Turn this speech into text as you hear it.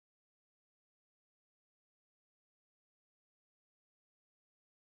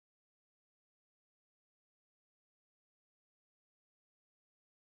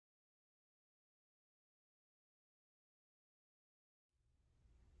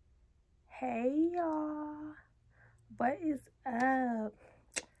Hey y'all, what is up?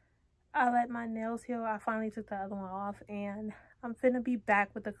 I let my nails heal. I finally took the other one off and I'm finna be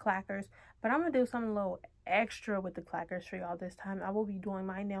back with the clackers, but I'm gonna do something a little extra with the clackers for y'all this time. I will be doing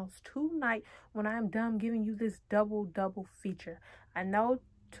my nails tonight when I'm done giving you this double feature. I know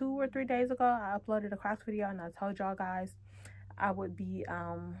 2 or 3 days ago I uploaded a Crocs video and I told y'all guys I would be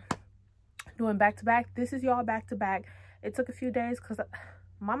doing back to back. This is y'all back to back. It took a few days because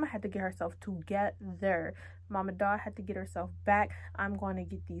Mama had to get herself together. Momma'Doll had to get herself back. I'm going to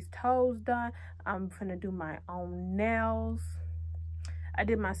get these toes done. I'm gonna do my own nails. I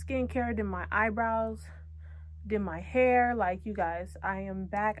did my skincare, did my eyebrows, did my hair. Like, you guys, I am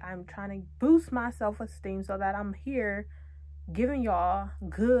back. I'm trying to boost my self-esteem so that I'm here giving y'all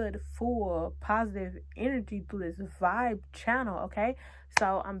good, full, positive energy through this vibe channel, okay?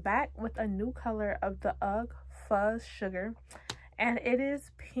 So I'm back with a new color of the UGG Fuzz Sugar. And it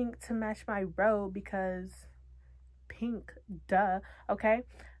is pink to match my robe because pink, duh, okay?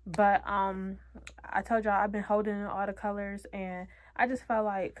 But I told y'all I've been holding in all the colors and I just felt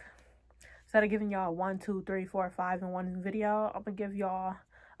like instead of giving y'all 1, 2, 3, 4, 5 in one video, I'm gonna give y'all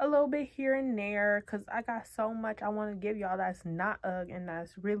a little bit here and there because I got so much I want to give y'all that's not UGG and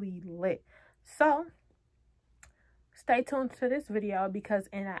that's really lit. So stay tuned to this video because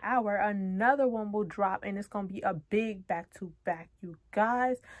in an hour another one will drop and it's gonna be a big back-to-back, you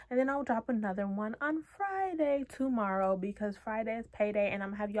guys. And then I'll drop another one on Friday tomorrow because Friday is payday and I'm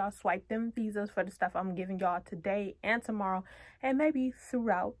gonna have y'all swipe them visas for the stuff I'm giving y'all today and tomorrow and maybe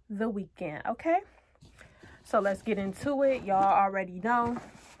throughout the weekend, okay? So let's get into it. Y'all already know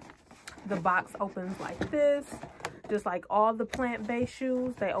the box opens like this, just like all the plant-based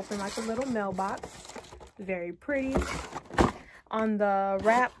shoes. They open like a little mailbox. Very pretty. On the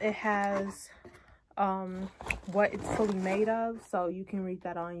wrap it has what it's fully made of, so you can read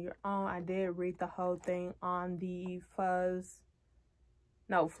that on your own. I did read the whole thing on the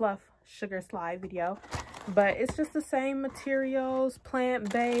Fluff sugar slide video, but it's just the same materials,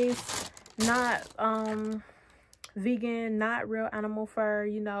 plant-based, not vegan, not real animal fur,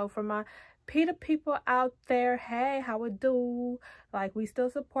 you know. For my PETA people out there, hey, how it do? Like, we still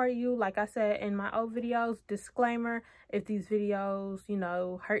support you. Like I said in my old videos, disclaimer, if these videos, you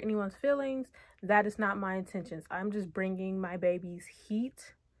know, hurt anyone's feelings, that is not my intentions. I'm just bringing my baby's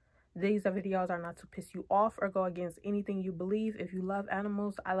heat. These videos are not to piss you off or go against anything you believe. If you love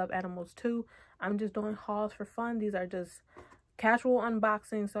animals, I love animals too. I'm just doing hauls for fun. These are just casual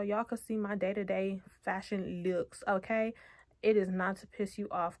unboxing so y'all can see my day-to-day fashion looks, okay? It is not to piss you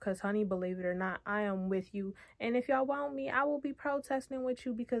off because, honey, believe it or not, I am with you. And if y'all want me, I will be protesting with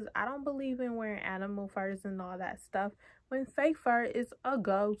you because I don't believe in wearing animal furs and all that stuff when fake fur is a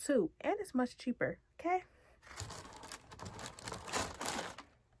go-to. And it's much cheaper, okay?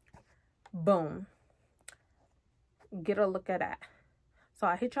 Boom. Get a look at that. So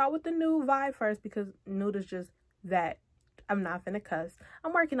I hit y'all with the new vibe first because nude is just that. I'm not finna cuss.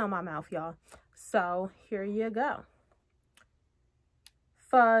 I'm working on my mouth, y'all. So here you go.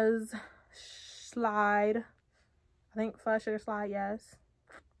 Fuzz slide. I think Fuzz sugar slide, yes.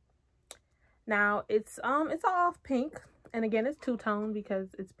 Now it's off pink, and again it's two-tone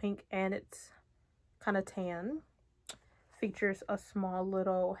because it's pink and it's kind of tan. Features a small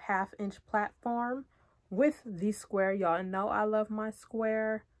little 1/2-inch platform with the square. Y'all know I love my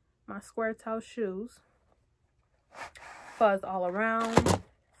square toe shoes. Fuzz all around,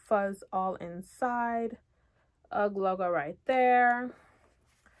 fuzz all inside, UGG logo right there,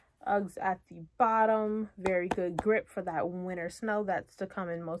 UGGs at the bottom. Very good grip for that winter snow that's to come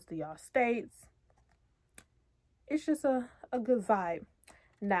in most of y'all states. It's just a good vibe.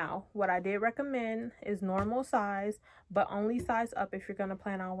 Now, what I did recommend is normal size, but only size up if you're going to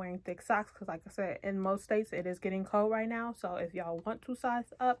plan on wearing thick socks. Because like I said, in most states, it is getting cold right now. So if y'all want to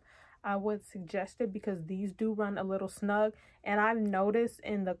size up, I would suggest it because these do run a little snug. And I've noticed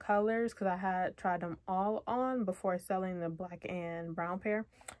in the colors, because I had tried them all on before selling the black and brown pair,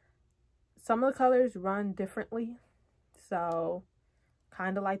 some of the colors run differently. So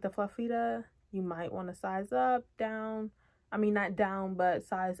kind of like the Fluffita, you might want to size up, down. I mean, not down, but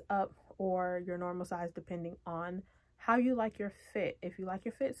size up or your normal size depending on how you like your fit. If you like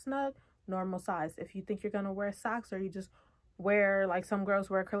your fit snug, normal size. If you think you're going to wear socks or you just wear, like some girls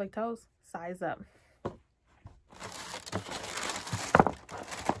wear acrylic toes, size up.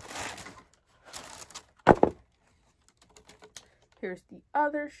 Here's the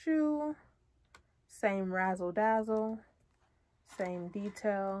other shoe. Same razzle dazzle, same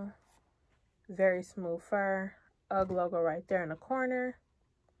detail, very smooth fur, UGG logo right there in the corner.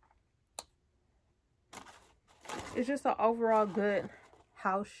 It's just an overall good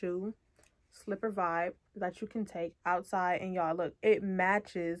house shoe. slipper vibe that you can take outside. And y'all, look, it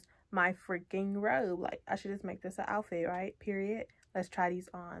matches my freaking robe. Like, I should just make this an outfit, right? Period. Let's try these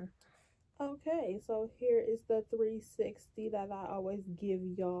on. Okay, so here is the 360 that I always give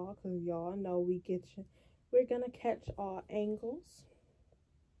y'all, because y'all know we're gonna catch all angles.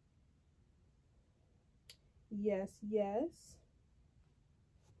 Yes, yes.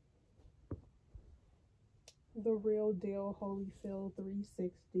 The real deal Holyfield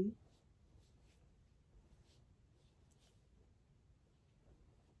 360.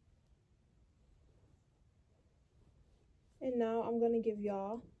 And now I'm gonna give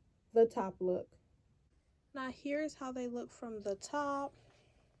y'all the top look. Now here's how they look from the top.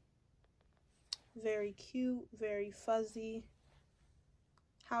 Very cute, very fuzzy.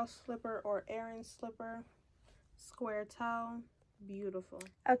 House slipper or errand slipper. Square toe. Beautiful.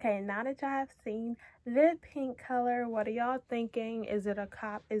 Okay, now that y'all have seen the pink color, what are y'all thinking? Is it a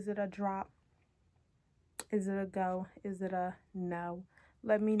cop? Is it a drop? Is it a go? Is it a no?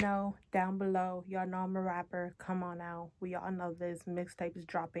 Let me know down below. Y'all know I'm a rapper. Come on out. We all know this mixtape is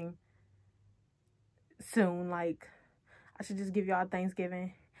dropping soon. Like, I should just give y'all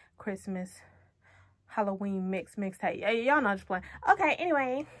Thanksgiving, Christmas, Halloween mixtape. Y'all know I'm just playing. Okay,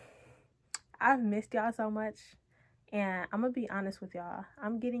 anyway, I've missed y'all so much. And I'm going to be honest with y'all.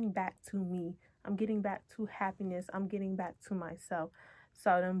 I'm getting back to me. I'm getting back to happiness. I'm getting back to myself.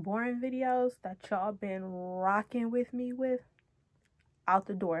 So them boring videos that y'all been rocking with me with, out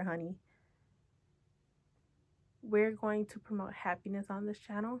the door, honey. We're going to promote happiness on this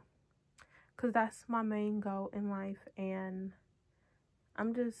channel, because that's my main goal in life. And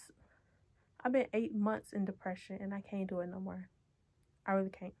I've been 8 months in depression and I can't do it no more. I really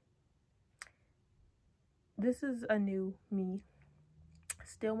can't. This is a new me.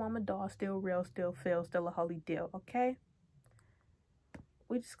 Still Momma'Doll, still real, still feel, still a holy deal, okay?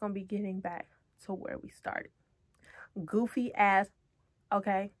 We're just gonna be getting back to where we started. Goofy ass,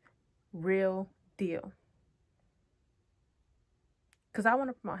 okay? Real deal. Because I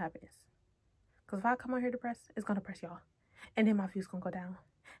want to promote happiness. Because if I come on here depressed, it's gonna depress y'all. And then my views gonna go down.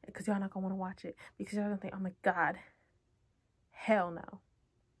 Because y'all not gonna want to watch it. Because y'all gonna think, oh my God. Hell no.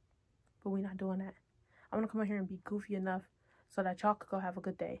 But we're not doing that. I want to come out here and be goofy enough so that y'all could go have a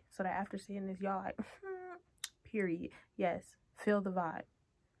good day. So that after seeing this, y'all like, period. Yes, feel the vibe.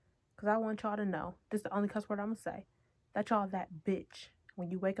 Because I want y'all to know, this is the only cuss word I'm going to say, that y'all that bitch.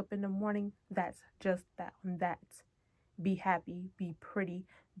 When you wake up in the morning, that's just that. That's. Be happy, be pretty,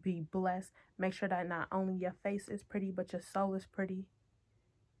 be blessed. Make sure that not only your face is pretty, but your soul is pretty.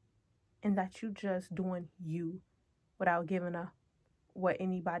 And that you just doing you without giving a what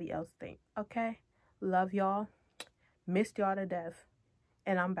anybody else think. Okay? Love y'all. Missed y'all to death.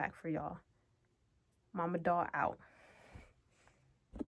 And I'm back for y'all. Momma'Doll out.